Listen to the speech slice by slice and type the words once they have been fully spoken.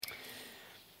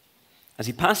As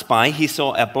he passed by, he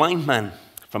saw a blind man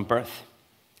from birth.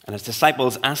 And his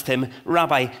disciples asked him,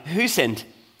 "Rabbi, who sinned,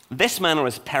 this man or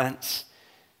his parents,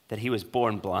 that he was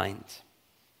born blind?"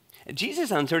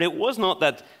 Jesus answered, "It was not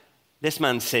that this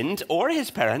man sinned or his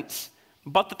parents,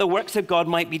 but that the works of God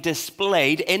might be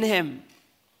displayed in him.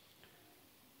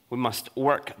 We must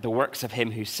work the works of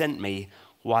him who sent me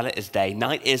while it is day.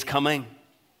 Night is coming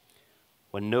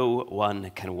when no one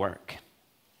can work.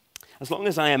 As long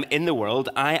as I am in the world,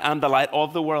 I am the light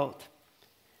of the world."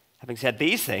 Having said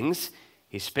these things,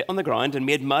 he spit on the ground and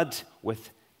made mud with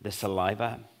the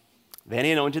saliva. Then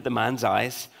he anointed the man's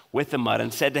eyes with the mud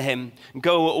and said to him,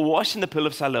 "Go wash in the pool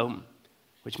of Siloam,"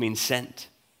 which means sent.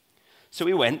 So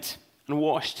he went and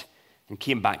washed and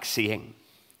came back seeing.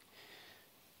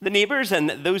 The neighbors and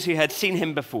those who had seen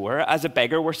him before as a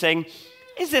beggar were saying,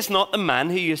 "Is this not the man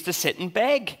who used to sit and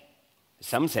beg?"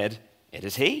 Some said, "It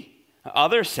is he."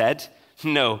 Others said,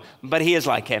 "No, but he is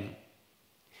like him."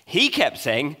 He kept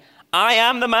saying, "I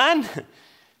am the man."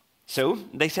 So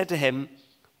they said to him,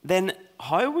 "Then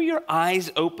how were your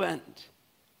eyes opened?"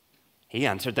 He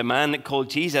answered, "The man called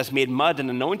Jesus made mud and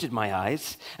anointed my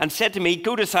eyes and said to me,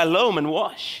 'Go to Siloam and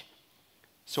wash.'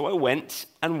 So I went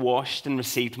and washed and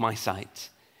received my sight."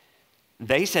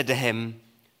 They said to him,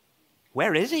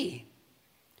 "Where is he?"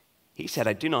 He said,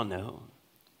 "I do not know."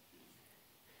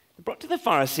 They brought to the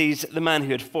Pharisees the man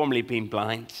who had formerly been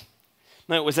blind.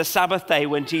 Now it was a Sabbath day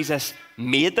when Jesus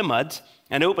made the mud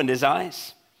and opened his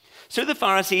eyes. So the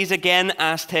Pharisees again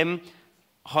asked him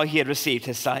how he had received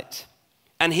his sight.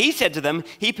 And he said to them,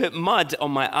 "He put mud on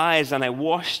my eyes and I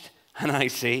washed and I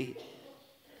see."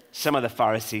 Some of the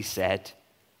Pharisees said,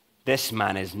 "This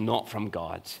man is not from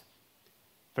God,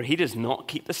 for he does not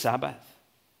keep the Sabbath."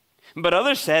 But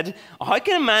others said, "How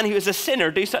can a man who is a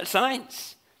sinner do such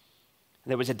signs?"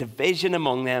 There was a division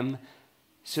among them,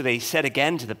 so they said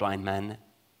again to the blind man,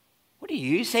 "What do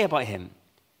you say about him,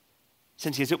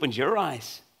 since he has opened your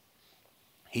eyes?"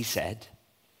 He said,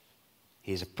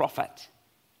 "He is a prophet."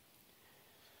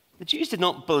 The Jews did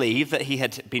not believe that he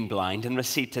had been blind and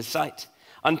received his sight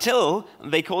until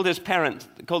they called the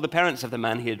parents of the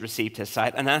man who had received his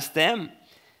sight and asked them,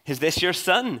 "Is this your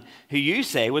son, who you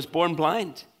say was born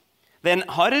blind? Then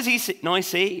how does he now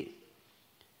see?"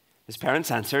 His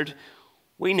parents answered,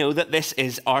 "We know that this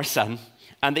is our son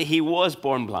and that he was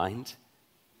born blind.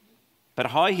 But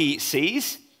how he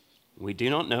sees, we do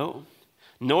not know,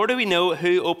 nor do we know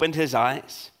who opened his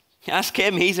eyes. Ask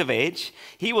him, he's of age.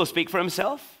 He will speak for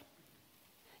himself."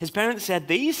 His parents said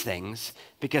these things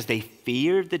because they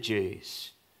feared the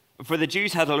Jews. For the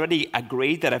Jews had already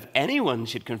agreed that if anyone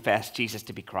should confess Jesus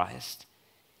to be Christ,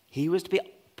 he was to be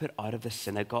put out of the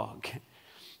synagogue.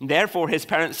 Therefore his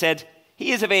parents said,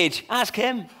 "He is of age. Ask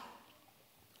him."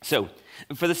 So,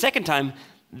 for the second time,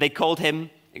 they called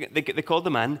the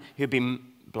man who had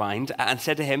been blind and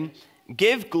said to him,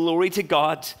 "Give glory to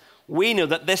God. We know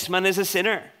that this man is a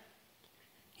sinner."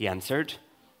 He answered,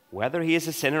 "Whether he is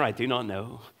a sinner, I do not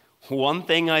know. One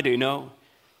thing I do know,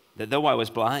 that though I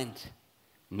was blind,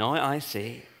 now I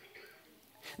see."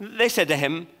 They said to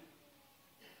him,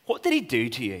 "What did he do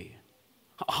to you?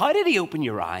 How did he open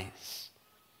your eyes?"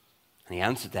 And he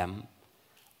answered them,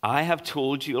 "I have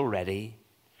told you already,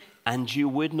 and you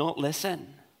would not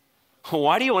listen.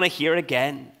 Why do you want to hear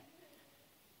again?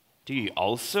 Do you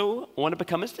also want to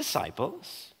become his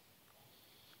disciples?"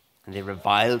 And they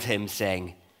reviled him,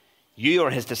 saying, "You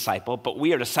are his disciple, but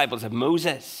we are disciples of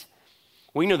Moses.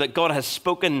 We know that God has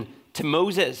spoken to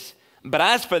Moses, but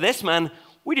as for this man,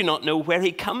 we do not know where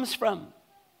he comes from."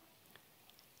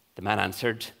 The man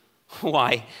answered,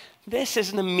 "Why, this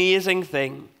is an amazing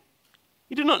thing.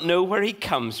 You do not know where he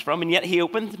comes from, and yet he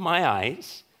opened my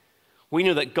eyes. We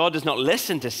know that God does not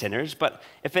listen to sinners, but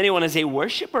if anyone is a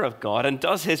worshiper of God and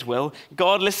does his will,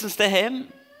 God listens to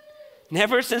him.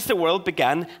 Never since the world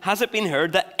began has it been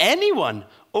heard that anyone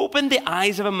opened the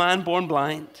eyes of a man born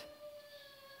blind.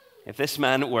 If this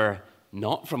man were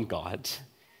not from God,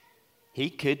 he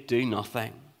could do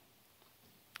nothing."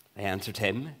 They answered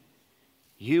him,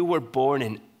 "You were born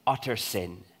in utter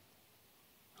sin,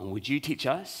 and would you teach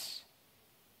us?"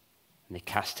 And they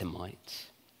cast him out.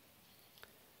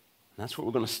 And that's where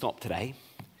we're going to stop today,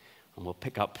 and we'll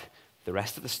pick up the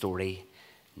rest of the story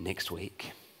next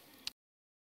week.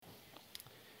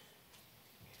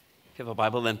 If you have a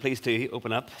Bible, then please do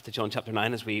open up to John chapter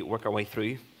 9 as we work our way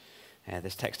through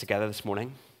this text together this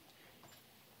morning.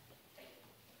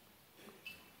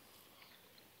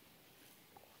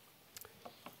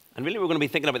 And really we're going to be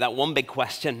thinking about that one big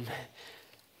question,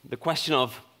 the question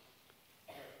of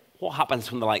what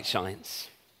happens when the light shines?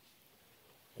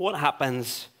 What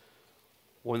happens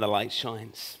when the light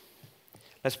shines?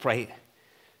 Let's pray,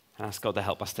 and ask God to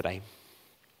help us today.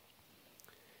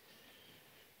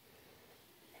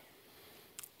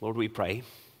 Lord, we pray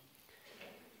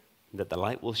that the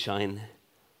light will shine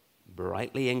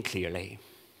brightly and clearly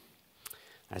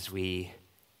as we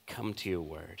come to your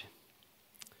word.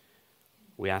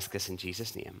 We ask this in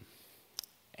Jesus' name.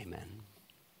 Amen.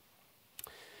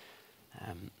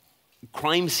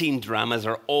 Crime scene dramas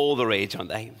are all the rage, aren't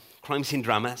they? Crime scene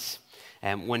dramas.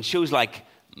 When shows like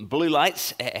Blue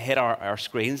Lights hit our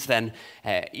screens, then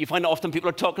you find often people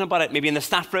are talking about it, maybe in the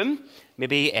staff room,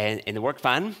 maybe in the work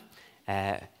van,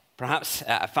 perhaps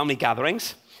at family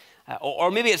gatherings,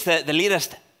 or maybe it's the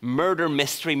latest murder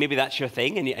mystery. Maybe that's your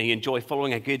thing, and you enjoy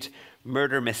following a good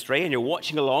murder mystery, and you're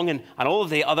watching along, and all of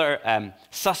the other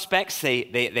suspects,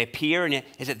 they appear, and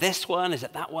is it this one? Is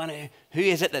it that one? Who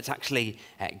is it that's actually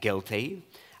guilty?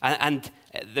 And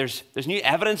there's new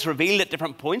evidence revealed at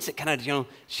different points. It kind of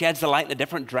sheds the light in a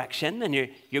different direction, and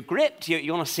you're gripped.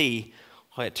 You want to see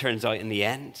how it turns out in the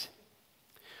end.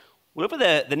 Well, over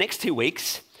the next 2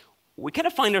 weeks, we kind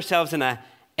of find ourselves in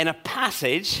a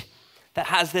passage that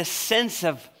has this sense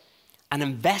of an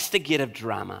investigative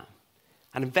drama.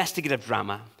 And it's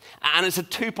a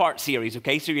 2-part series,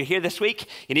 okay? So you're here this week,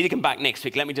 you need to come back next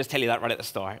week. Let me just tell you that right at the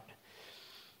start.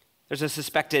 There's a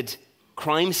suspected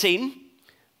crime scene.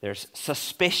 There's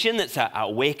suspicion that's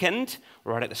awakened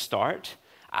right at the start.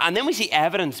 And then we see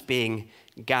evidence being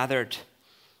gathered.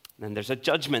 And then there's a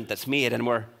judgment that's made, and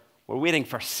we're waiting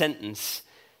for sentence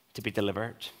to be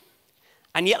delivered.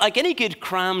 And yet, like any good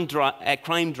crime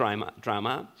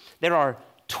drama, there are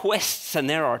twists and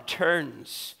there are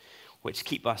turns which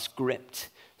keep us gripped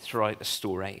throughout the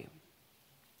story.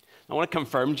 I want to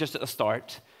confirm just at the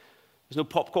start, there's no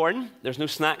popcorn, there's no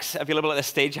snacks available at this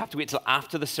stage. You have to wait till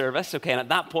after the service, okay? And at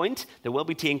that point, there will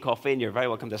be tea and coffee, and you're very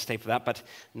welcome to stay for that, but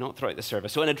not throughout the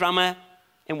service. So in a drama,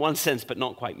 in one sense, but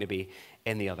not quite maybe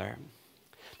in the other.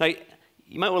 Now,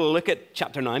 you might want to look at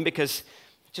chapter 9, because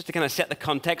just to kind of set the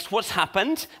context, what's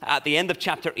happened at the end of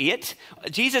chapter 8,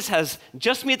 Jesus has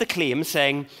just made the claim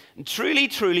saying, "Truly,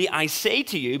 truly, I say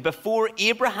to you, before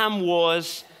Abraham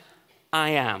was, I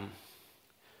am."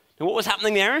 Now, what was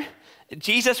happening there?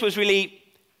 Jesus was really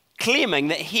claiming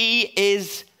that he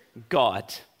is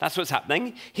God. That's what's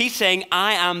happening. He's saying,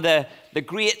 I am the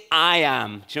great I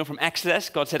am. Do you know from Exodus,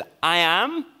 God said, I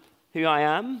am who I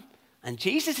am. And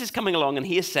Jesus is coming along and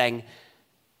he is saying,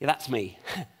 yeah, that's me.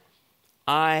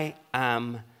 I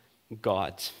am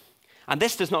God. And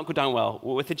this does not go down well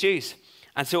with the Jews.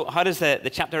 And so how does the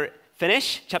chapter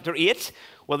finish? Chapter 8.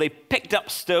 Well, they picked up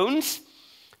stones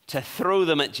to throw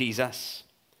them at Jesus.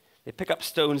 They pick up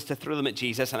stones to throw them at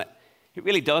Jesus. And it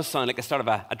really does sound like the start of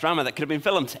a drama that could have been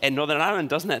filmed in Northern Ireland,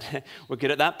 doesn't it? We're good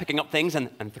at that, picking up things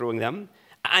and throwing them.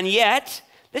 And yet,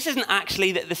 this isn't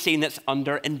actually the scene that's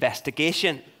under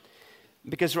investigation.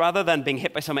 Because rather than being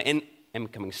hit by some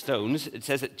incoming stones, it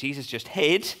says that Jesus just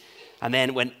hid and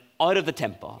then went out of the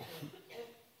temple.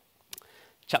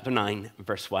 Chapter 9,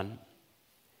 verse 1.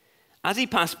 As he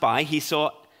passed by, he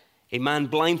saw a man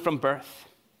blind from birth.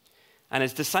 And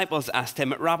his disciples asked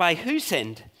him, "Rabbi, who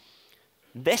sinned,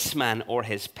 this man or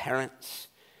his parents,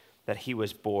 that he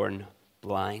was born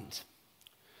blind?"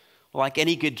 Well, like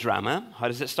any good drama, how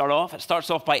does it start off? It starts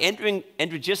off by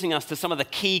introducing us to some of the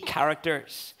key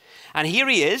characters. And here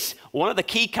he is, one of the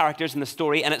key characters in the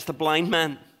story, and it's the blind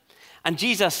man. And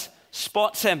Jesus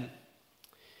spots him.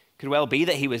 Could well be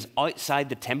that he was outside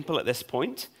the temple at this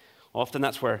point. Often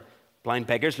that's where blind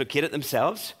beggars located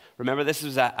themselves. Remember, this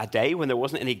was a day when there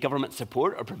wasn't any government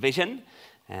support or provision,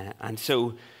 and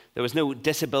so there was no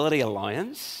disability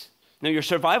allowance. Now, your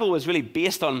survival was really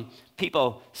based on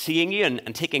people seeing you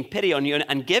and taking pity on you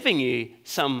and giving you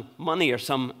some money or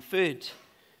some food,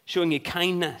 showing you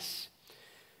kindness.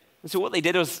 And so what they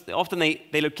did was often they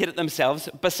located themselves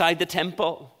beside the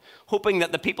temple, hoping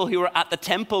that the people who were at the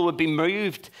temple would be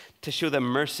moved to show them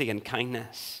mercy and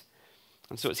kindness.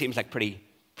 And so it seems like pretty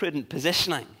prudent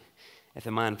positioning if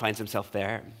the man finds himself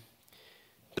there.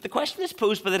 But the question that's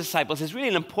posed by the disciples is really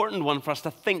an important one for us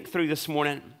to think through this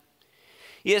morning.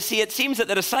 You see, it seems that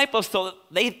the disciples thought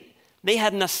that they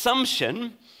had an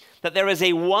assumption that there is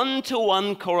a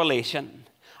one-to-one correlation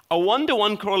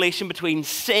between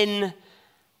sin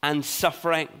and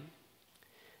suffering.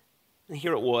 And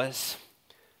here it was.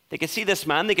 They could see this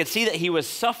man, they could see that he was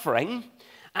suffering,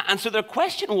 and so their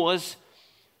question was,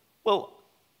 well,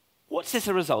 what's this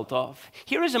a result of?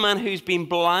 Here is a man who's been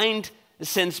blind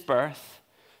since birth.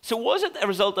 So was it a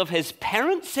result of his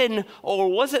parents' sin, or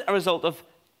was it a result of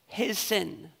his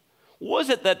sin? Was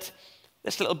it that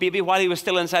this little baby, while he was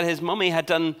still inside his mummy's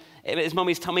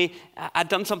tummy, had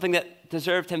done something that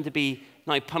deserved him to be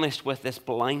now punished with this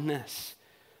blindness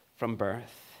from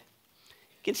birth?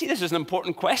 can see this is an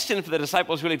important question for the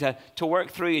disciples really to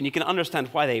work through, and you can understand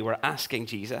why they were asking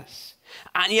Jesus.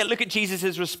 And yet look at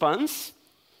Jesus' response.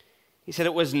 He said,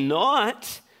 it was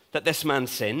not that this man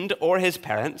sinned or his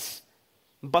parents,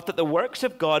 but that the works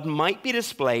of God might be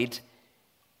displayed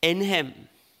in him.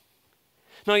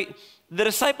 Now, the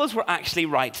disciples were actually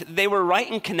right. They were right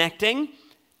in connecting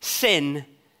sin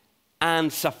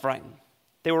and suffering.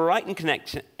 They were right in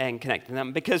connecting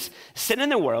them because sin in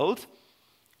the world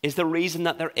is the reason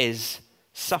that there is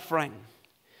suffering.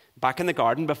 Back in the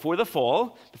garden, before the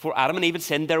fall, before Adam and Eve had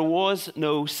sinned, there was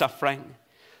no suffering.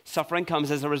 Suffering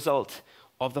comes as a result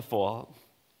of the fall.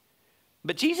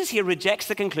 But Jesus here rejects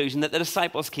the conclusion that the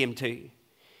disciples came to. You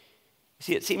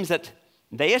see, it seems that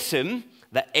they assume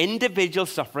that individual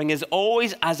suffering is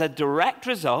always as a direct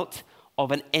result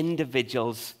of an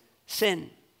individual's sin.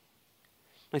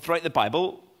 Now, throughout the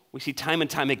Bible, we see time and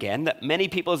time again that many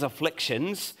people's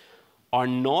afflictions are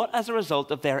not as a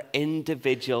result of their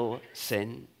individual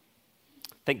sin.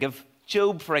 Think of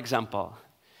Job, for example.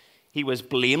 He was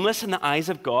blameless in the eyes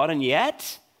of God, and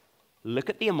yet, look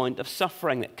at the amount of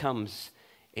suffering that comes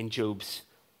in Job's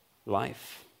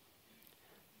life.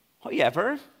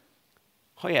 However,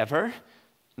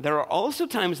 there are also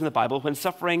times in the Bible when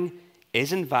suffering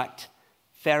is in fact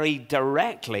very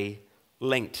directly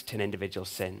linked to an individual's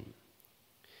sin.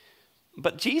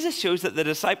 But Jesus shows that the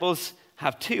disciples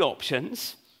have two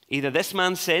options, either this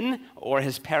man's sin or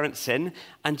his parents' sin,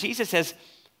 and Jesus says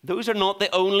those are not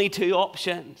the only two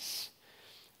options.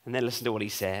 And then listen to what he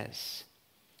says.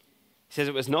 He says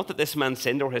it was not that this man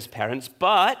sinned or his parents,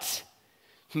 but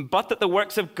that the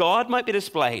works of God might be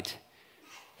displayed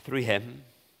through him.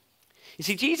 You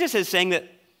see, Jesus is saying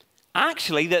that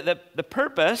actually that the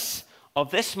purpose of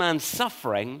this man's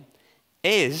suffering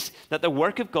is that the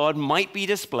work of God might be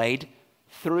displayed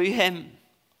through him.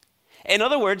 In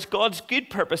other words, God's good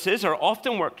purposes are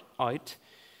often worked out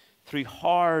through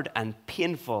hard and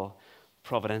painful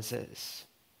providences.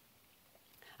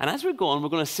 And as we go on, we're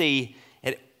going to see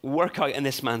it work out in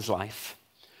this man's life.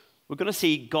 We're going to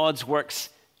see God's works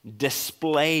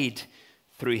displayed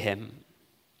through him.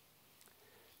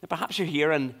 Now, perhaps you're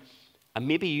here and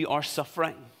maybe you are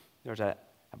suffering. There's a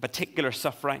particular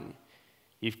suffering.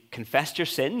 You've confessed your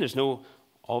sin. There's no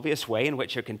obvious way in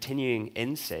which you're continuing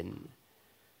in sin.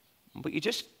 But you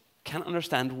just can't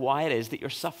understand why it is that you're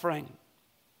suffering.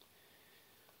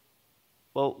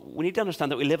 Well, we need to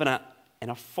understand that we live in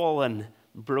a fallen,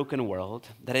 broken world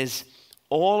that is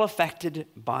all affected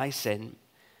by sin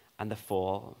and the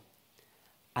fall.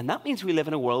 And that means we live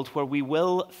in a world where we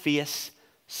will face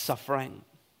suffering.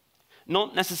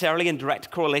 Not necessarily in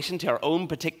direct correlation to our own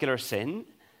particular sin,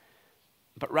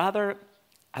 but rather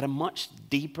at a much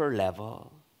deeper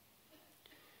level.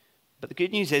 But the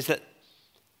good news is that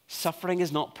suffering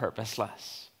is not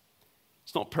purposeless.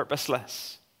 It's not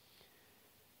purposeless.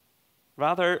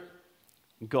 Rather,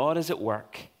 God is at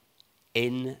work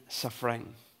in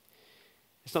suffering.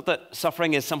 It's not that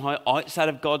suffering is somehow outside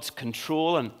of God's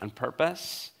control and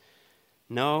purpose.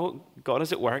 No, God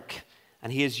is at work,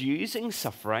 and he is using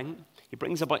suffering. He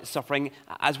brings about suffering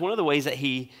as one of the ways that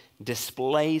he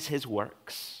displays his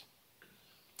works.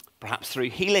 Perhaps through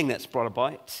healing that's brought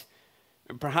about.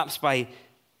 Perhaps by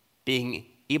being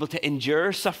able to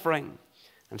endure suffering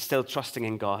and still trusting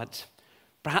in God.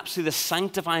 Perhaps through the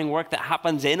sanctifying work that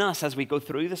happens in us as we go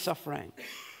through the suffering.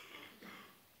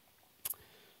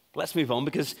 Let's move on,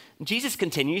 because Jesus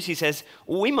continues. He says,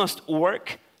 we must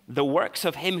work the works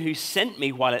of him who sent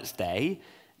me while it's day.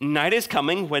 Night is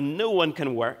coming when no one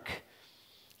can work.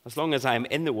 As long as I am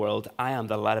in the world, I am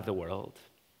the light of the world.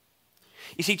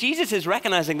 You see, Jesus is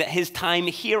recognizing that his time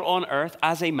here on earth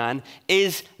as a man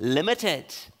is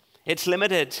limited. It's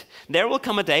limited. There will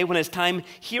come a day when his time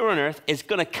here on earth is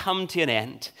going to come to an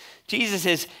end. Jesus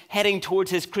is heading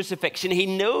towards his crucifixion. He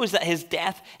knows that his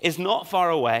death is not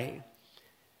far away.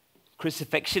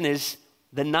 Crucifixion is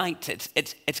the night.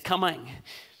 It's coming.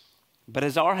 But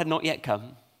his hour had not yet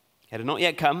come. It had not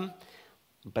yet come,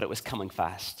 but it was coming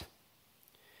fast.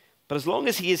 But as long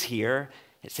as he is here,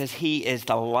 it says he is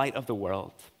the light of the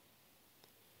world.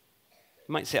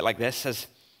 You might say it like this,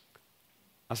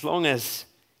 as long as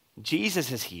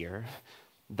Jesus is here,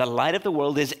 the light of the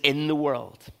world is in the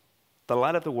world. The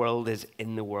light of the world is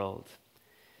in the world.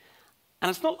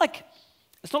 And it's not like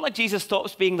Jesus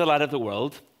stops being the light of the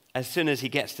world as soon as he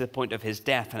gets to the point of his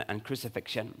death and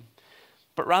crucifixion.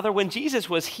 But rather, when Jesus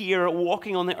was here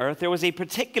walking on the earth, there was a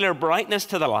particular brightness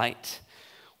to the light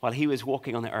while he was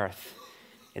walking on the earth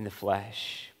in the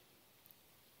flesh.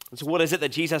 And so what is it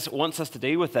that Jesus wants us to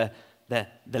do with the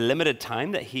limited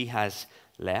time that he has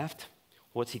left?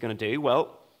 What's he going to do?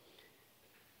 Well,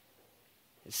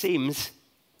 it seems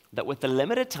that with the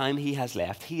limited time he has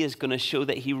left, he is going to show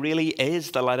that he really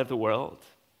is the light of the world.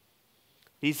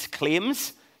 These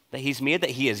claims that he's made,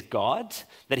 that he is God,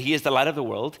 that he is the light of the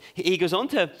world, he goes on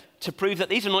to prove that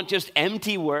these are not just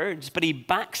empty words, but he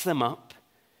backs them up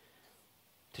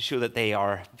to show that they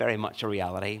are very much a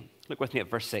reality. Look with me at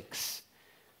verse 6.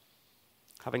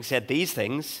 Having said these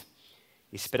things,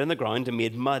 he spit on the ground and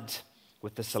made mud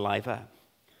with the saliva.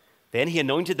 Then he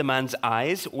anointed the man's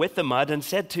eyes with the mud and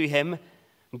said to him,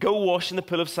 "Go wash in the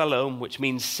pool of Siloam," which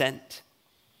means sent.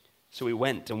 So he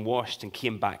went and washed and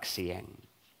came back seeing.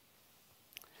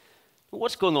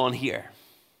 What's going on here?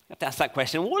 You have to ask that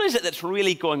question. What is it that's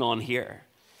really going on here?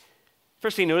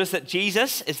 Firstly, notice that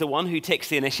Jesus is the one who takes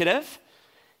the initiative.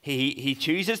 He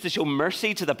chooses to show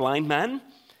mercy to the blind man.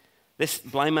 This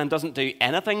blind man doesn't do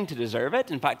anything to deserve it.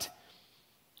 In fact,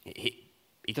 he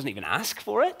doesn't even ask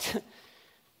for it.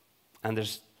 And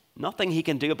there's nothing he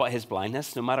can do about his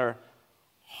blindness. No matter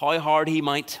how hard he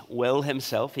might will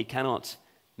himself, he cannot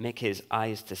make his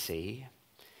eyes to see.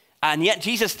 And yet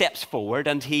Jesus steps forward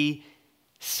and he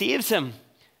saves him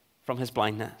from his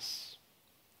blindness.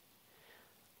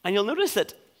 And you'll notice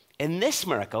that in this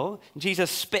miracle,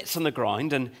 Jesus spits on the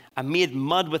ground and made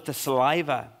mud with the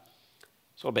saliva.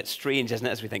 It's all a bit strange, isn't it,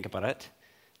 as we think about it,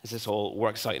 as this all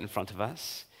works out in front of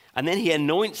us. And then he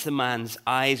anoints the man's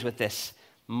eyes with this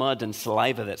mud and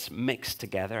saliva that's mixed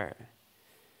together.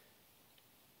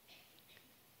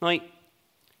 Now,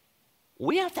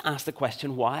 we have to ask the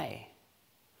question, why?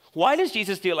 Why does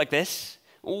Jesus do it like this?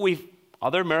 We've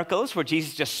other miracles where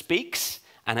Jesus just speaks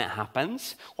and it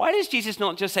happens. Why does Jesus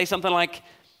not just say something like,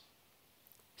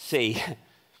 "See,"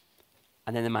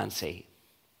 and then the man see?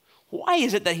 Why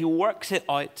is it that he works it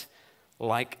out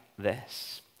like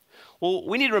this? Well,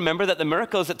 we need to remember that the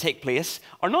miracles that take place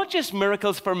are not just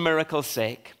miracles for miracles'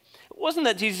 sake. It wasn't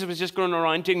that Jesus was just going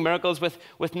around doing miracles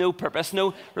with no purpose.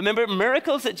 No, remember,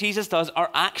 miracles that Jesus does are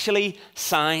actually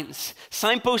signs,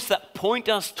 signposts that point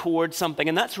us towards something,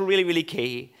 and that's really, really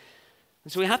key.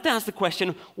 And so we have to ask the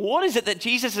question, what is it that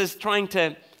Jesus is trying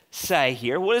to say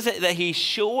here? What is it that he's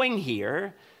showing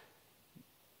here?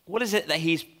 What is it that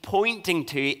he's pointing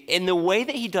to in the way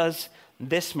that he does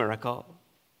this miracle?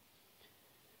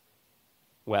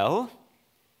 Well,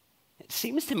 it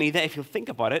seems to me that if you think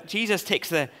about it, Jesus takes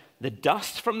the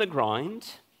dust from the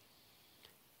ground.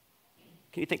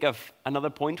 Can you think of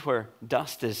another point where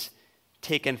dust is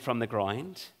taken from the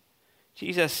ground?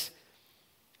 Jesus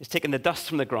is taking the dust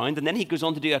from the ground, and then he goes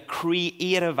on to do a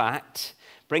creative act,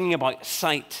 bringing about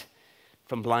sight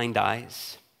from blind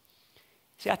eyes.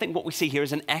 See, I think what we see here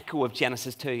is an echo of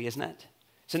Genesis 2, isn't it?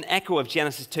 It's an echo of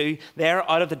Genesis 2. There,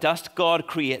 out of the dust, God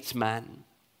creates man.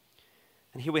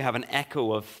 And here we have an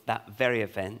echo of that very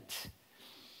event.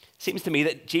 It seems to me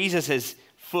that Jesus is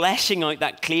fleshing out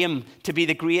that claim to be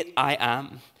the great I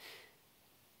am.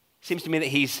 It seems to me that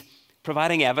he's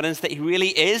providing evidence that he really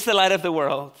is the light of the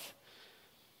world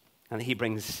and that he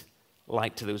brings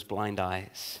light to those blind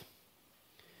eyes.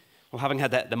 Well, having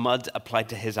had the mud applied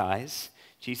to his eyes,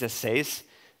 Jesus says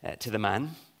to the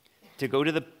man to go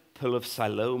to the pool of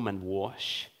Siloam and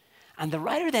wash. And the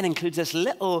writer then includes this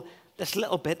little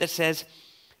bit that says,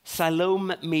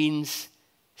 Siloam means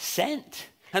sent.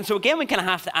 And so again, we kind of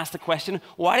have to ask the question,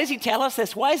 why does he tell us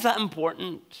this? Why is that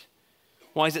important?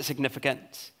 Why is it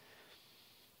significant?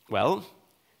 Well,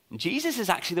 Jesus is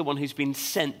actually the one who's been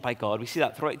sent by God. We see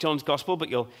that throughout John's gospel, but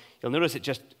you'll notice it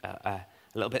just a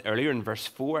little bit earlier in verse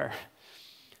 4.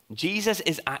 Jesus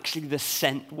is actually the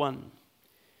sent one.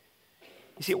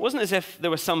 You see, it wasn't as if there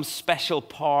was some special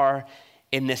power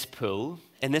in this pool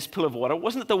of water. It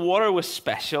wasn't that the water was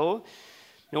special.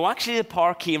 No, actually the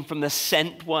power came from the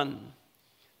sent one.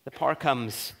 The power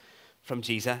comes from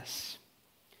Jesus.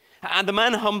 And the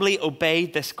man humbly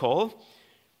obeyed this call.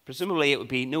 Presumably it would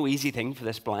be no easy thing for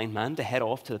this blind man to head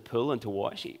off to the pool and to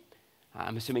wash.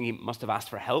 I'm assuming he must have asked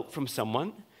for help from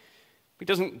someone. He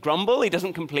doesn't grumble, he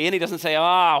doesn't complain, he doesn't say,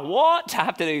 what, I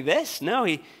have to do this? No,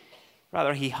 he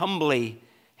humbly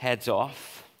heads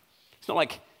off. It's not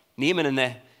like Naaman in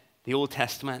the Old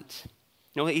Testament.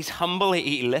 No, he's humble,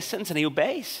 he listens and he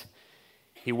obeys.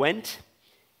 He went,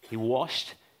 he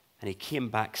washed, and he came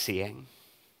back seeing.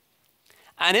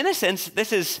 And in a sense,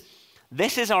 this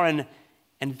is our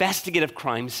investigative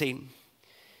crime scene.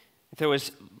 If there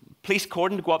was police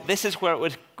cordon to go up, this is where it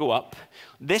would go up.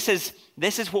 This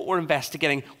is what we're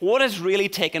investigating. What has really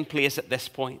taken place at this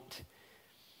point?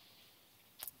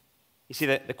 You see,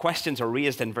 the questions are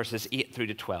raised in verses 8 through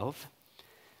to 12.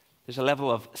 There's a level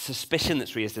of suspicion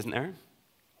that's raised, isn't there?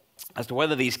 As to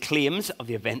whether these claims of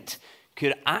the event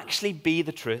could actually be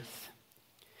the truth.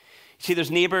 You see,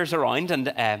 there's neighbors around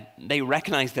and they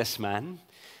recognize this man.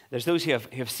 There's those who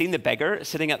have seen the beggar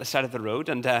sitting at the side of the road,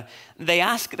 and they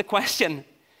ask the question,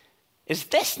 is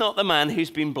this not the man who's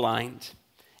been blind?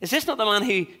 Is this not the man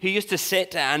who used to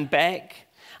sit and beg?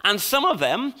 And some of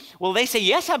them, well, they say,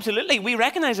 yes, absolutely, we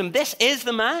recognize him. This is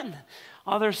the man.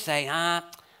 Others say, I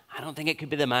don't think it could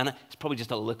be the man. It's probably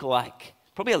just a lookalike.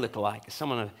 Probably a lookalike. It's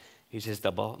someone who's his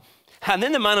double. And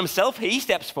then the man himself, he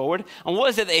steps forward. And what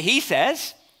is it that he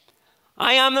says?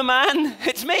 I am the man.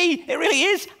 It's me. It really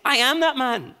is. I am that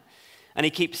man. And he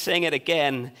keeps saying it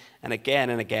again and again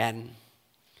and again.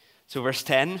 So verse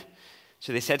 10,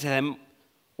 so they said to him,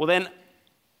 well then,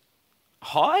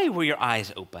 how were your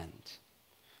eyes opened?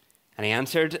 And he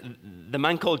answered, the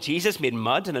man called Jesus made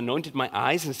mud and anointed my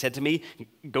eyes and said to me,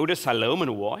 go to Siloam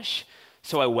and wash.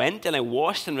 So I went and I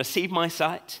washed and received my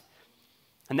sight.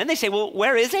 And then they say, well,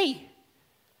 where is he?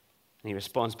 And he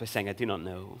responds by saying, I do not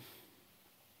know.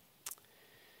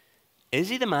 Is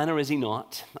he the man or is he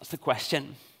not? That's the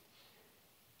question.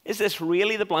 Is this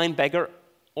really the blind beggar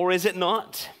or is it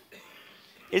not?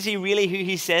 Is he really who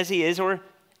he says he is or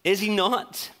is he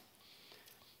not?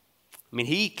 I mean,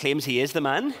 he claims he is the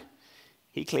man.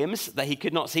 He claims that he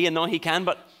could not see and now he can,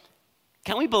 but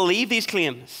can we believe these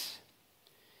claims?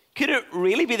 Could it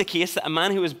really be the case that a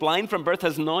man who was blind from birth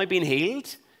has now been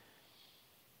healed?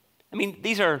 I mean,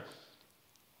 these are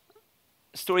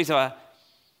stories of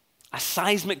a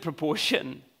seismic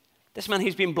proportion. This man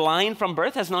who's been blind from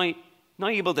birth is now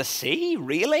able to see,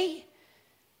 really? I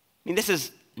mean, this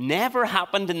has never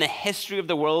happened in the history of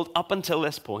the world up until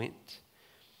this point.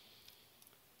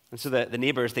 And so the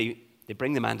neighbors, they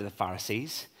bring the man to the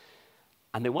Pharisees,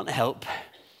 and they want help.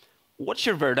 What's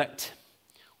your verdict?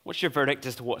 What's your verdict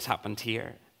as to what's happened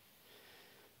here?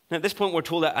 Now, at this point, we're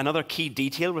told another key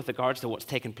detail with regards to what's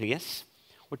taken place.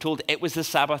 We're told it was the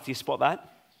Sabbath. Do you spot that?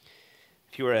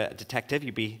 If you were a detective,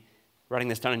 you'd be writing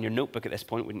this down in your notebook at this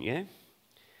point, wouldn't you?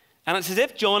 And it's as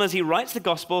if John, as he writes the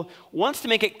gospel, wants to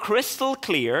make it crystal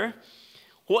clear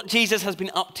what Jesus has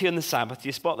been up to on the Sabbath. Do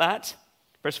you spot that?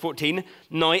 Verse 14,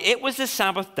 now it was the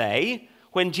Sabbath day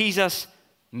when Jesus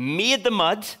made the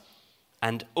mud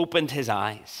and opened his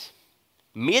eyes.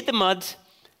 Made the mud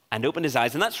and opened his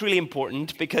eyes. And that's really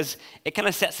important because it kind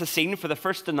of sets the scene for the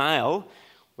first denial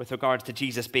with regards to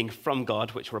Jesus being from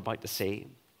God, which we're about to see.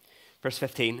 Verse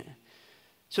 15,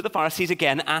 so the Pharisees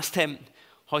again asked him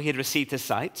how he had received his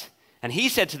sight. And he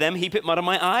said to them, he put mud on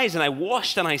my eyes and I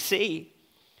washed and I see.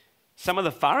 Some of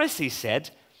the Pharisees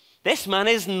said, this man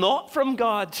is not from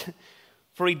God,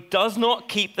 for he does not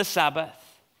keep the Sabbath.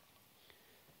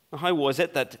 Now, how was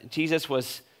it that Jesus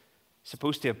was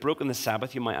supposed to have broken the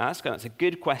Sabbath, you might ask? And that's a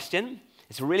good question.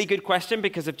 It's a really good question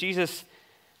because if Jesus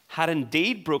had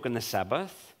indeed broken the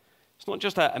Sabbath, it's not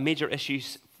just a major issue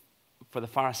for the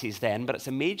Pharisees then, but it's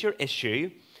a major issue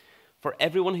for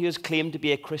everyone who has claimed to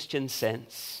be a Christian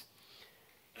since.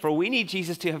 For we need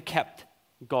Jesus to have kept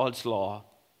God's law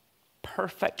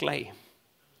perfectly.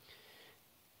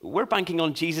 We're banking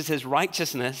on Jesus'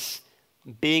 righteousness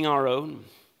being our own.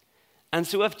 And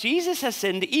so if Jesus has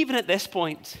sinned, even at this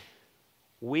point,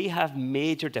 we have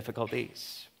major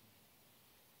difficulties.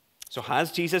 So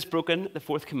has Jesus broken the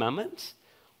fourth commandment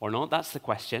or not? That's the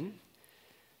question.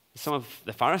 Some of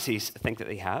the Pharisees think that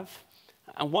they have.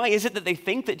 And why is it that they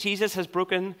think that Jesus has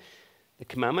broken the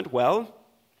commandment? Well,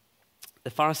 the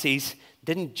Pharisees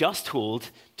didn't just hold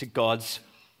to God's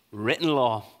written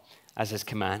law as his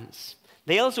commands.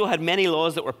 They also had many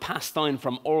laws that were passed down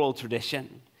from oral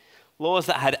tradition, laws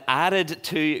that had added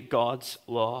to God's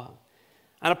law.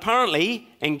 And apparently,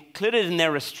 included in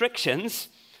their restrictions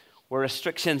were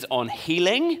restrictions on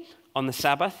healing on the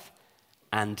Sabbath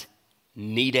and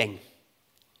kneading.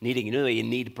 Kneading, you know, you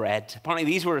knead bread. Apparently,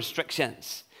 these were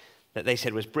restrictions that they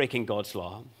said was breaking God's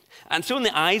law. And so in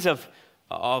the eyes of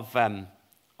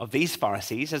these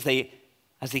Pharisees, as they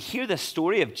hear the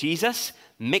story of Jesus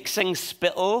mixing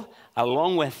spittle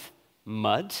along with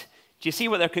mud, do you see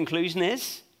what their conclusion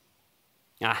is?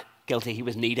 Guilty, he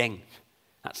was kneading.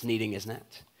 That's kneading, isn't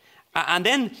it? And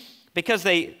then, because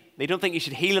they don't think you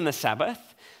should heal on the Sabbath,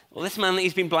 well, this man,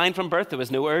 he's been blind from birth. There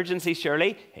was no urgency,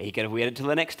 surely. He could have waited till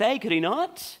the next day, could he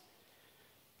not?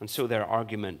 And so their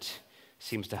argument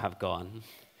seems to have gone.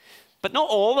 But not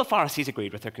all the Pharisees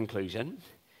agreed with their conclusion.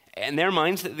 In their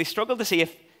minds, they struggled to see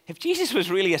if Jesus was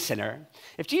really a sinner,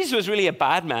 if Jesus was really a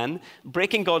bad man,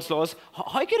 breaking God's laws,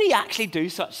 how could he actually do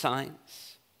such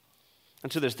signs?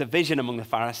 And so there's division among the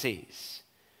Pharisees.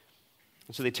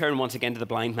 And so they turn once again to the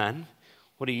blind man.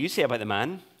 What do you say about the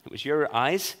man? It was your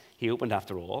eyes he opened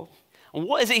after all. And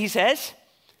what is it he says?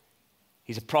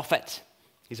 He's a prophet.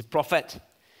 He's a prophet.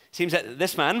 Seems that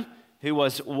this man, who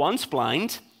was once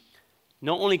blind,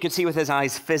 not only could see with his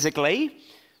eyes physically,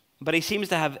 but he seems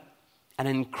to have an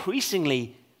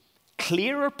increasingly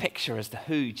clearer picture as to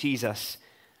who Jesus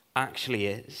actually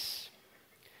is.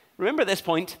 Remember at this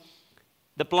point,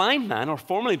 the blind man, or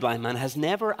formerly blind man, has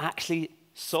never actually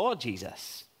saw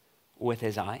Jesus with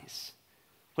his eyes.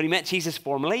 When he met Jesus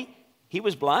formerly, he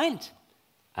was blind.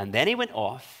 And then he went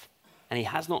off, and he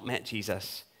has not met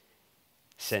Jesus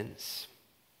since.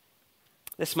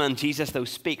 This man, Jesus, though,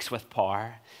 speaks with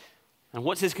power. And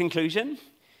what's his conclusion?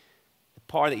 The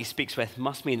power that he speaks with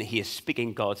must mean that he is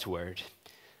speaking God's word.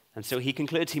 And so he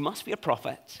concludes he must be a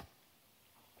prophet.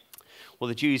 Well,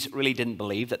 the Jews really didn't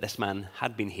believe that this man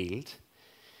had been healed.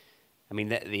 I mean,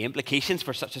 the implications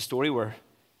for such a story were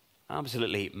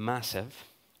absolutely massive.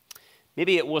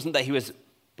 Maybe it wasn't that he was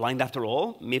blind after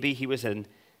all. Maybe he was in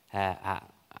a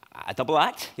double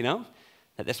act,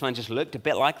 that this man just looked a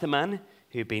bit like the man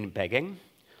who'd been begging.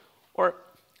 Or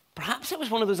perhaps it was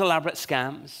one of those elaborate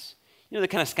scams. The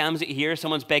kind of scams that you hear,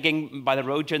 someone's begging by the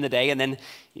road during the day and then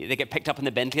they get picked up in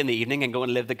the Bentley in the evening and go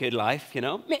and live the good life,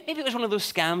 Maybe it was one of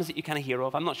those scams that you kind of hear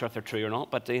of. I'm not sure if they're true or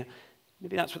not, but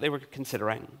maybe that's what they were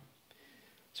considering.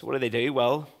 So what do?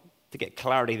 Well, to get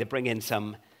clarity, they bring in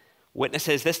some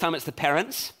witnesses. This time it's the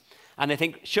parents. And they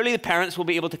think, surely the parents will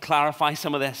be able to clarify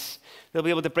some of this. They'll be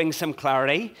able to bring some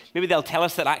clarity. Maybe they'll tell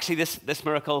us that actually this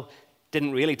miracle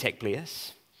didn't really take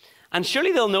place. And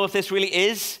surely they'll know if this really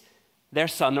is their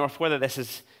son or whether this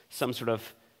is some sort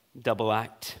of double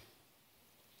act.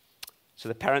 So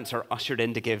the parents are ushered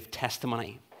in to give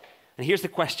testimony. And here's the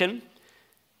question.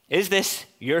 Is this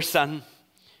your son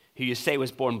who you say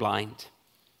was born blind?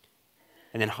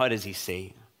 And then how does he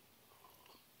see?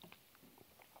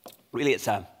 Really, it's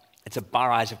a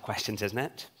barrage of questions, isn't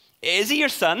it? Is he your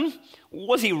son?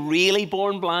 Was he really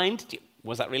born blind?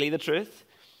 Was that really the truth?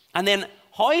 And then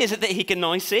how is it that he can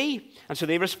now see? And so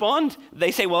they respond.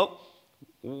 They say, well,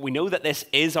 we know that this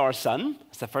is our son.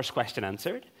 That's the first question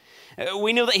answered.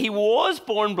 We know that he was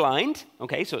born blind.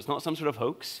 Okay, so it's not some sort of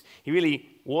hoax. He really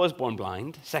was born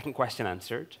blind. Second question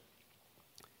answered.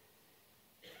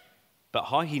 But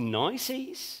how he now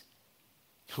sees,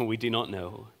 we do not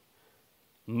know.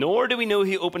 Nor do we know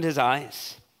who opened his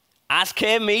eyes. Ask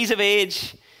him, he's of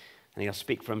age, and he'll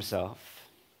speak for himself.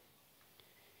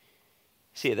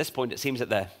 See, at this point, it seems that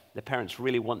the parents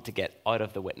really want to get out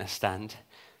of the witness stand.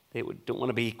 They don't want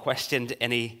to be questioned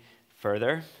any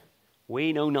further.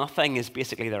 We know nothing is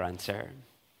basically their answer.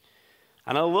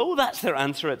 And although that's their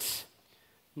answer, it's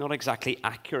not exactly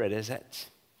accurate, is it?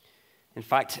 In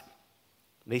fact,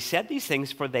 they said these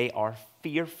things for they are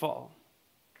fearful.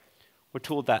 We're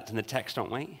told that in the text,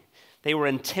 aren't we? They were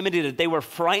intimidated. They were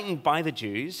frightened by the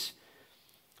Jews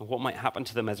and what might happen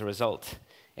to them as a result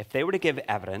if they were to give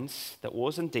evidence that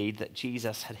was indeed that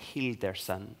Jesus had healed their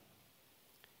son.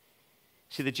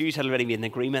 See, the Jews had already made an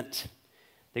agreement.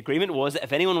 The agreement was that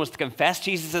if anyone was to confess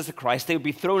Jesus as the Christ, they would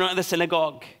be thrown out of the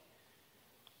synagogue.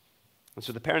 And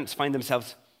so the parents find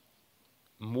themselves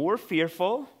more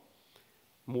fearful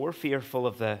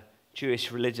of the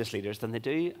Jewish religious leaders than they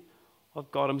do of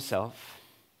God himself.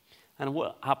 And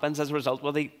what happens as a result?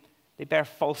 Well, they bear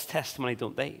false testimony,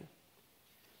 don't they?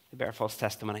 They bear false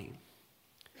testimony.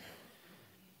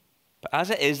 But as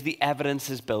it is, the evidence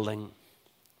is building.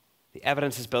 The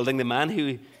evidence is building. The man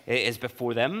who is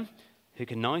before them, who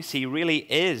can now see, really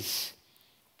is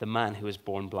the man who was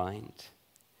born blind.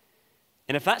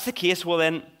 And if that's the case, well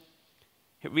then,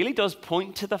 it really does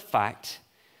point to the fact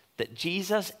that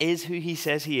Jesus is who he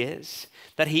says he is,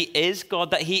 that he is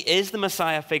God, that he is the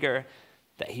Messiah figure,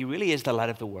 that he really is the light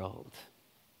of the world.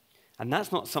 And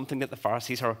that's not something that the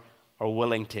Pharisees are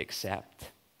willing to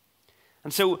accept.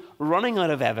 And so, running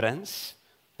out of evidence,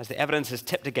 as the evidence is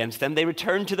tipped against them, they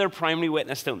return to their primary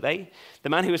witness, don't they? The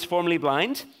man who was formerly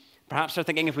blind. Perhaps they're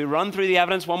thinking if we run through the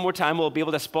evidence one more time, we'll be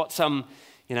able to spot some,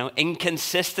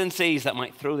 inconsistencies that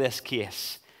might throw this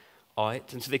case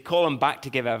out. And so they call him back to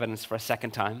give evidence for a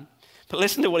second time. But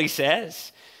listen to what he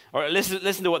says, or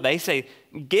listen to what they say.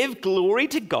 Give glory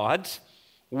to God.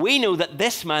 We know that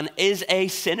this man is a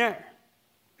sinner.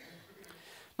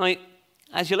 Now,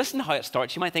 as you listen to how it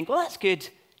starts, you might think, well, that's good.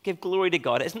 Give glory to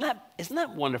God. Isn't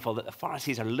that wonderful that the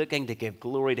Pharisees are looking to give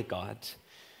glory to God?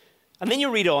 And then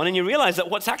you read on and you realize that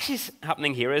what's actually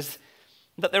happening here is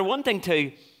that they're wanting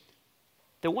to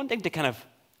kind of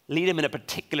lead him in a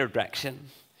particular direction.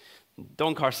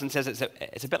 Don Carson says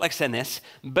it's a bit like saying this: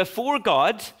 before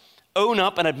God, own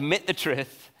up and admit the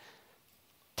truth.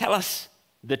 Tell us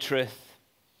the truth.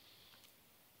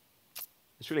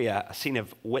 It's really a scene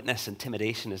of witness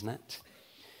intimidation, isn't it?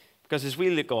 Because as we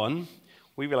look on,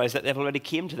 we realize that they've already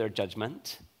came to their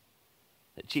judgment,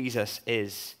 that Jesus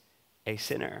is a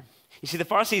sinner. You see, the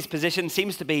Pharisees' position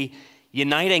seems to be,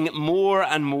 uniting more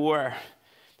and more.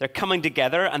 They're coming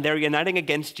together and they're uniting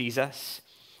against Jesus.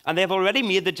 And they've already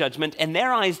made the judgment. In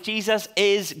their eyes, Jesus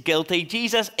is guilty.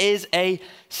 Jesus is a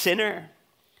sinner.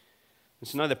 And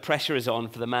so now the pressure is on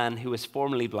for the man who was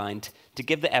formerly blind to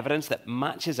give the evidence that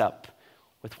matches up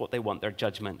with what they want their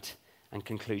judgment and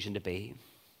conclusion to be.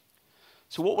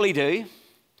 So what will he do?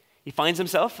 He finds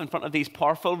himself in front of these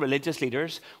powerful religious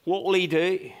leaders. What will he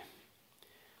do?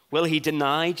 Will he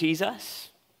deny Jesus?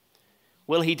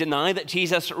 Will he deny that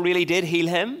Jesus really did heal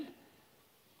him?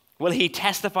 Will he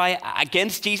testify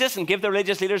against Jesus and give the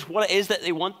religious leaders what it is that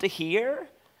they want to hear?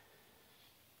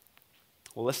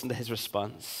 Well, listen to his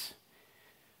response.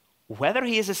 Whether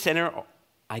he is a sinner,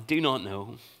 I do not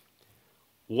know.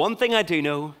 One thing I do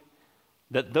know,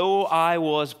 that though I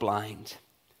was blind,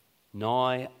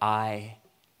 now I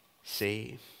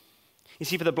see. You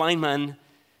see, for the blind man,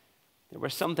 there were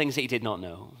some things that he did not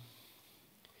know.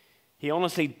 He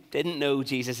honestly didn't know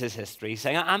Jesus' history,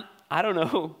 saying, I don't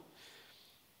know.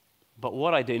 But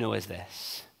what I do know is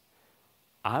this.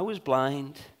 I was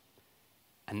blind,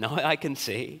 and now I can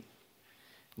see.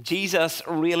 Jesus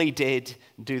really did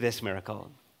do this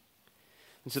miracle.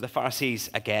 And so the Pharisees,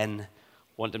 again,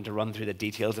 want him to run through the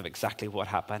details of exactly what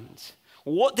happened.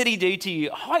 What did he do to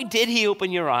you? How did he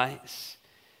open your eyes?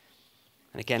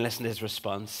 And again, listen to his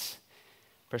response.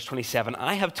 Verse 27,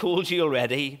 I have told you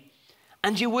already,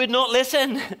 and you would not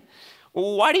listen.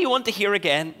 Why do you want to hear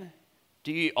again?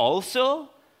 Do you also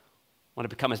want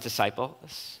to become his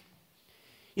disciples?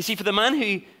 You see, for the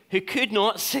man who could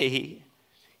not see,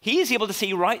 he is able to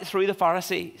see right through the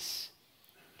Pharisees.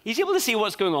 He's able to see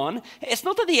what's going on. It's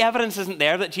not that the evidence isn't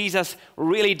there that Jesus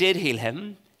really did heal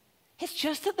him. It's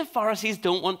just that the Pharisees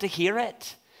don't want to hear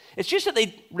it. It's just that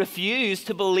they refuse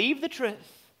to believe the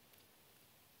truth.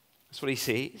 That's what he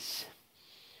sees.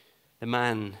 The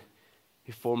man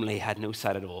who formerly had no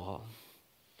sight at all.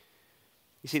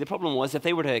 You see, the problem was if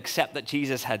they were to accept that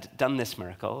Jesus had done this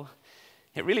miracle,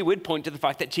 it really would point to the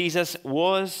fact that Jesus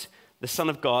was the Son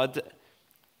of God,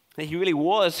 that he really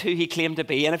was who he claimed to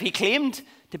be. And if he claimed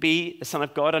to be the Son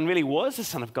of God and really was the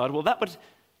Son of God, well, that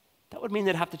would mean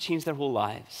they'd have to change their whole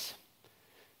lives.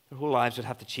 Their whole lives would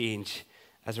have to change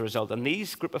as a result. And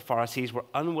these group of Pharisees were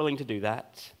unwilling to do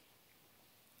that.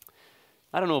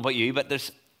 I don't know about you, but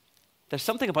there's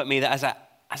something about me that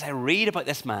as I read about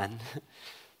this man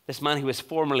who was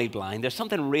formerly blind, there's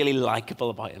something really likable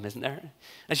about him, isn't there?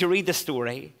 As you read the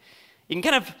story, you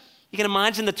can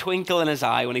imagine the twinkle in his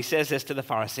eye when he says this to the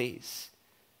Pharisees.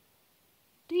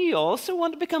 Do you also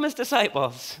want to become his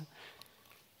disciples?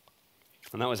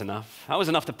 And that was enough. That was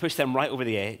enough to push them right over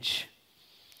the edge.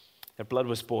 Their blood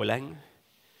was boiling.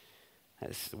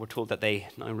 We're told that they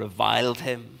now reviled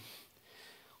him.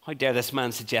 How dare this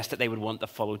man suggest that they would want to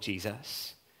follow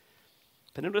Jesus?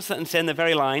 But notice that in saying the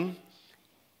very line,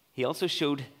 he also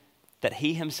showed that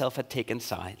he himself had taken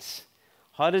sides.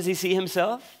 How does he see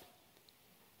himself?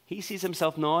 He sees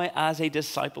himself now as a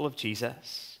disciple of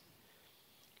Jesus.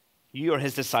 You are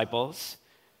his disciples,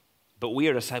 but we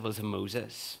are disciples of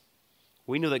Moses.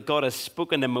 We know that God has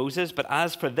spoken to Moses, but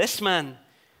as for this man,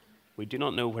 we do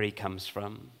not know where he comes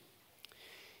from.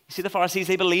 You see, the Pharisees,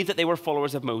 they believed that they were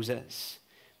followers of Moses,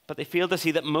 but they failed to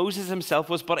see that Moses himself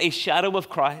was but a shadow of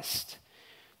Christ,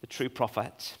 the true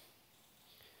prophet.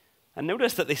 And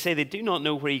notice that they say they do not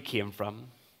know where he came from.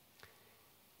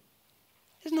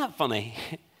 Isn't that funny?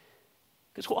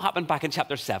 Because what happened back in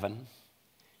chapter 7?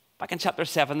 Back in chapter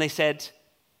 7, they said,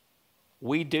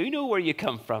 we do know where you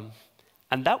come from.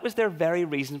 And that was their very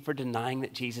reason for denying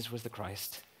that Jesus was the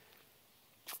Christ.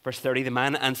 Verse 30, the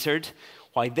man answered,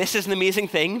 why, this is an amazing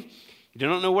thing. You do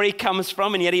not know where he comes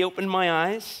from, and yet he opened my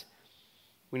eyes.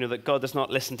 We know that God does not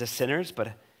listen to sinners, but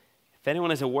if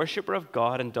anyone is a worshiper of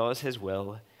God and does his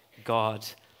will, God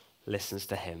listens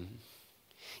to him.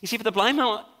 You see, for the blind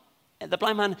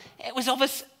man, it was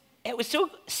obvious. It was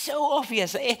so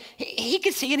obvious. He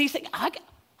could see, and he's thinking, how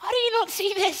do you not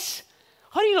see this?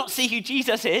 How do you not see who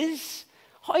Jesus is?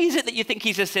 How is it that you think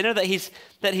he's a sinner, that he's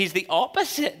the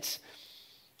opposite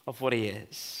of what he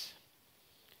is?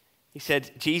 He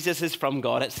said, Jesus is from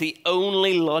God. It's the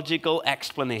only logical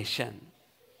explanation.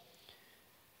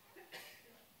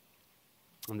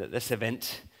 And that this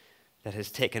event that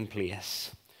has taken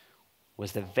place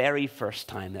was the very first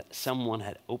time that someone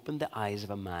had opened the eyes of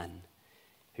a man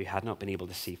who had not been able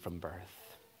to see from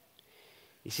birth.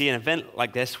 You see, an event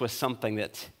like this was something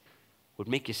that would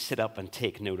make you sit up and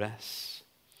take notice.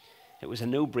 It was a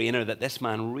no-brainer that this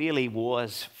man really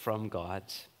was from God.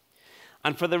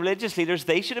 And for the religious leaders,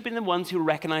 they should have been the ones who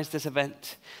recognized this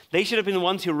event. They should have been the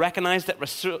ones who recognized that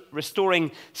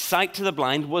restoring sight to the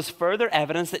blind was further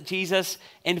evidence that Jesus,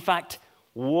 in fact,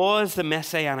 was the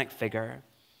messianic figure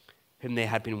whom they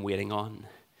had been waiting on,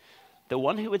 the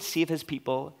one who would save his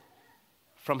people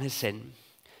from his sin.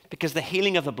 Because the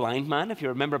healing of the blind man, if you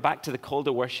remember back to the call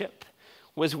to worship,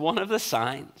 was one of the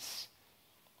signs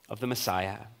of the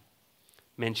Messiah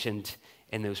mentioned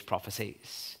in those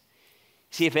prophecies.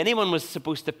 See, if anyone was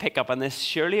supposed to pick up on this,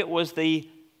 surely it was the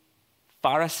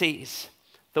Pharisees,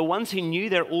 the ones who knew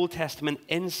their Old Testament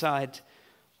inside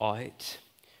out.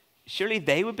 Surely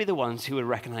they would be the ones who would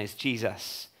recognize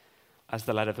Jesus as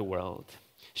the light of the world.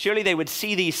 Surely they would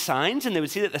see these signs, and they would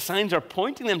see that the signs are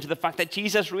pointing them to the fact that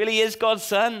Jesus really is God's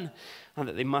Son, and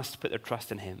that they must put their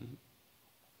trust in him.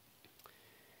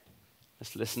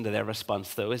 Let's listen to their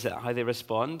response, though. Is that how they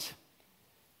respond?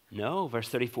 No. Verse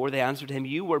 34, they answered him,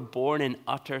 "You were born in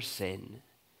utter sin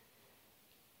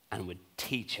and would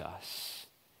teach us."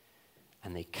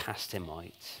 And they cast him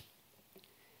out.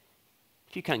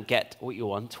 If you can't get what you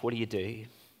want, what do?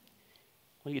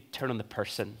 Well, you turn on the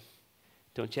person,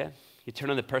 don't you? You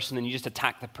turn on the person and you just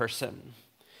attack the person.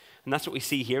 And that's what we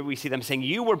see here. We see them saying,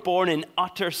 "You were born in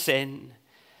utter sin."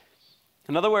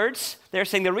 In other words, they're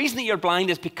saying the reason that you're blind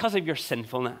is because of your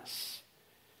sinfulness.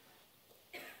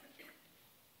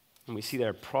 And we see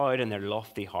their proud and their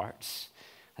lofty hearts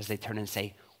as they turn and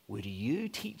say, "Would you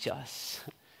teach us?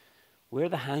 We're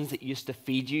the hands that used to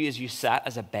feed you as you sat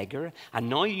as a beggar, and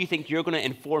now you think you're going to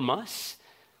inform us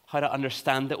how to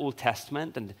understand the Old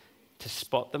Testament and to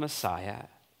spot the Messiah?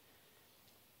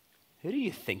 Who do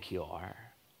you think you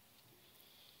are?"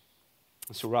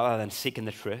 And so rather than seeking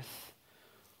the truth,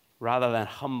 rather than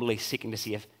humbly seeking to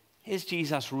see if is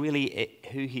Jesus really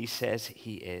who he says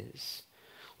he is,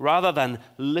 rather than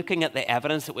looking at the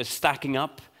evidence that was stacking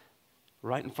up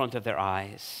right in front of their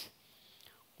eyes,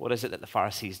 what is it that the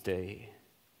Pharisees do? They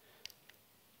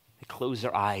close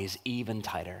their eyes even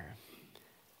tighter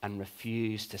and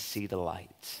refuse to see the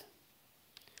light.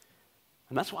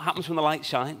 And that's what happens when the light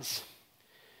shines.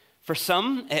 For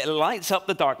some, it lights up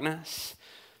the darkness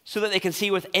so that they can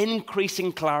see with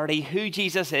increasing clarity who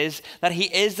Jesus is, that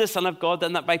he is the Son of God,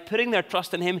 and that by putting their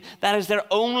trust in him, that is their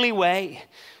only way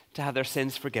to have their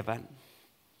sins forgiven.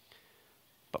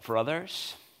 But for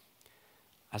others,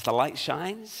 as the light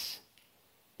shines,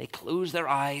 they close their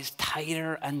eyes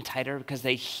tighter and tighter because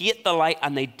they hate the light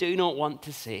and they do not want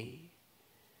to see.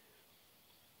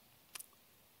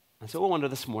 And so I wonder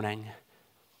this morning,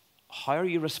 how are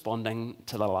you responding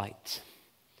to the light?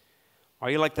 Are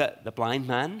you like the blind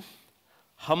man,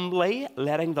 humbly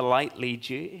letting the light lead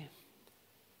you?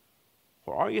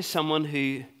 Or are you someone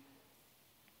who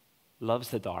loves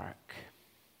the dark?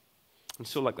 And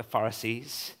so like the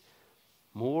Pharisees,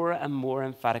 more and more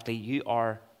emphatically, you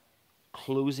are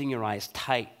closing your eyes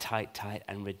tight, tight, tight,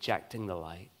 and rejecting the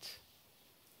light.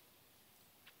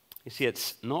 You see,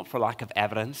 it's not for lack of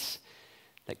evidence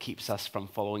that keeps us from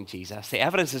following Jesus. The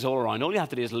evidence is all around. All you have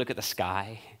to do is look at the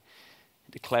sky.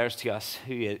 It declares to us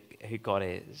who God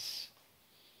is.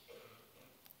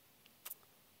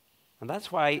 And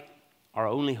that's why our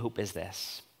only hope is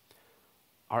this.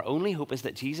 Our only hope is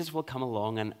that Jesus will come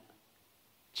along and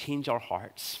change our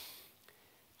hearts,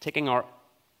 taking our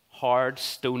hard,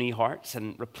 stony hearts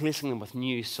and replacing them with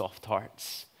new, soft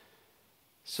hearts,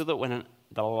 so that when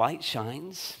the light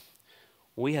shines,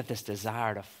 we have this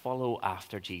desire to follow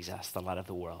after Jesus, the light of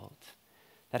the world.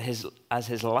 That as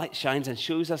his light shines and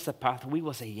shows us the path, we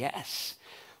will say, yes,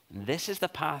 this is the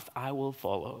path I will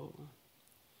follow.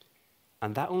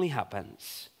 And that only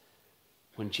happens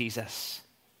when Jesus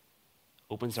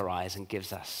opens our eyes and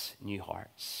gives us new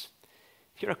hearts.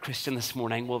 If you're a Christian this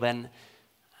morning, well then,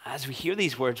 as we hear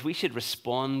these words, we should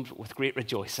respond with great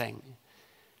rejoicing,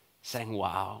 saying,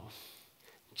 wow,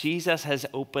 Jesus has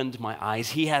opened my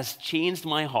eyes. He has changed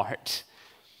my heart.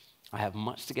 I have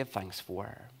much to give thanks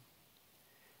for.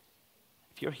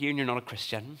 If you're here and you're not a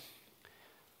Christian,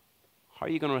 how are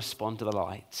you going to respond to the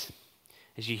light?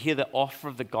 As you hear the offer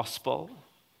of the gospel,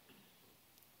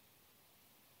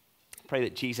 pray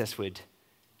that Jesus would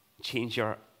change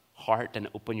your heart and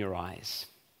open your eyes,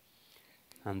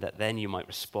 and that then you might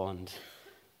respond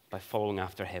by following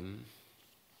after him.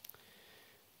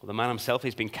 Well, the man himself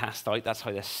has been cast out. That's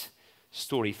how this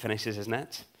story finishes, isn't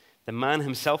it? The man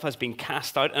himself has been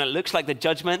cast out, and it looks like the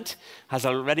judgment has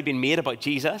already been made about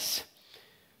Jesus.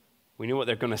 We know what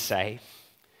they're going to say,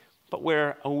 but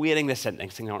we're awaiting the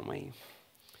sentencing, aren't we?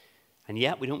 And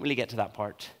yet, we don't really get to that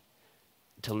part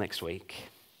until next week.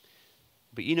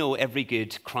 But you know, every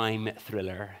good crime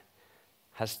thriller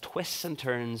has twists and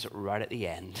turns right at the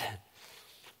end.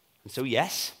 And so,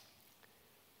 yes,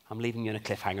 I'm leaving you on a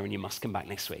cliffhanger, and you must come back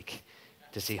next week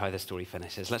to see how the story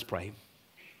finishes. Let's pray.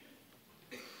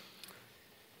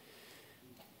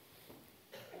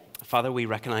 Father, we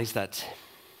recognize that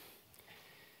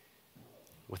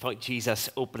without Jesus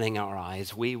opening our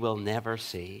eyes, we will never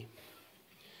see.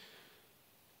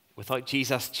 Without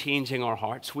Jesus changing our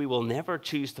hearts, we will never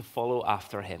choose to follow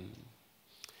after him.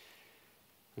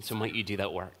 And so might you do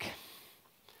that work.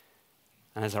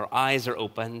 And as our eyes are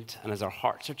opened and as our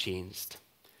hearts are changed,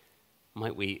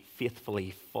 might we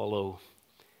faithfully follow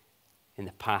in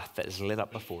the path that is lit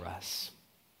up before us,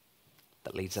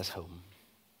 that leads us home.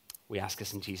 We ask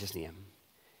this in Jesus' name.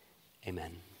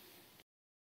 Amen.